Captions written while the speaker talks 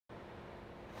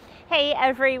Hey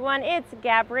everyone, it's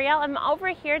Gabrielle. I'm over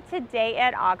here today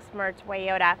at Oxmoor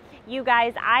Toyota. You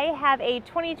guys, I have a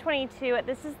 2022,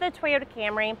 this is the Toyota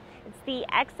Camry. It's the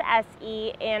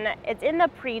XSE and it's in the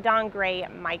pre-dawn gray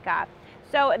mica.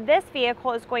 So this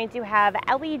vehicle is going to have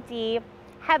LED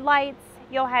headlights.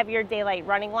 You'll have your daylight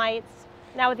running lights.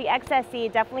 Now with the XSE,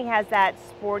 it definitely has that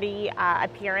sporty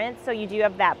appearance. So you do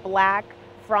have that black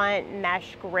front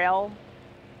mesh grille.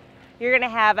 You're going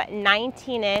to have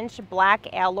 19-inch black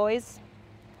alloys.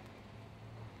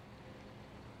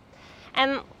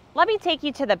 And let me take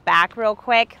you to the back real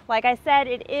quick. Like I said,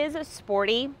 it is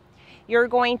sporty. You're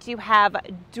going to have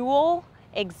dual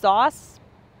exhausts.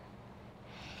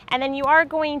 And then you are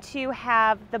going to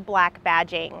have the black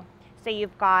badging. So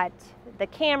you've got the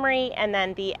Camry and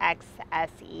then the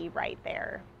XSE right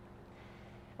there.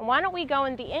 And why don't we go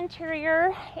in the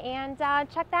interior and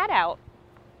check that out.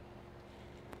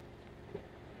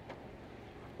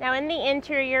 Now in the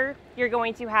interior, you're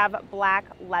going to have black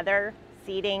leather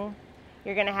seating.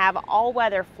 You're going to have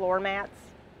all-weather floor mats.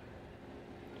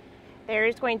 There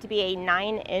is going to be a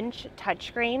 9-inch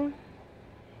touchscreen.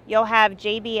 You'll have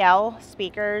JBL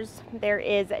speakers. There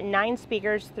is 9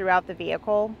 speakers throughout the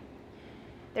vehicle.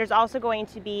 There's also going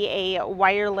to be a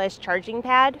wireless charging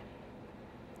pad.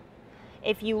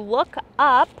 If you look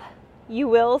up, you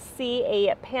will see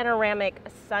a panoramic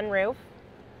sunroof.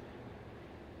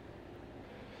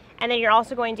 And then you're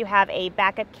also going to have a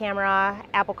backup camera,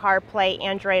 Apple CarPlay,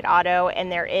 Android Auto,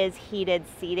 and there is heated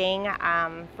seating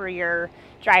for your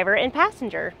driver and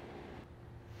passenger.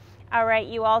 All right,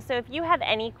 you also, if you have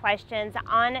any questions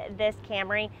on this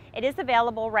Camry, it is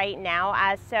available right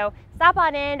now. So stop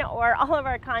on in, or all of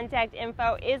our contact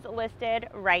info is listed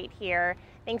right here.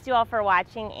 Thanks you all for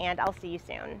watching, and I'll see you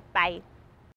soon. Bye.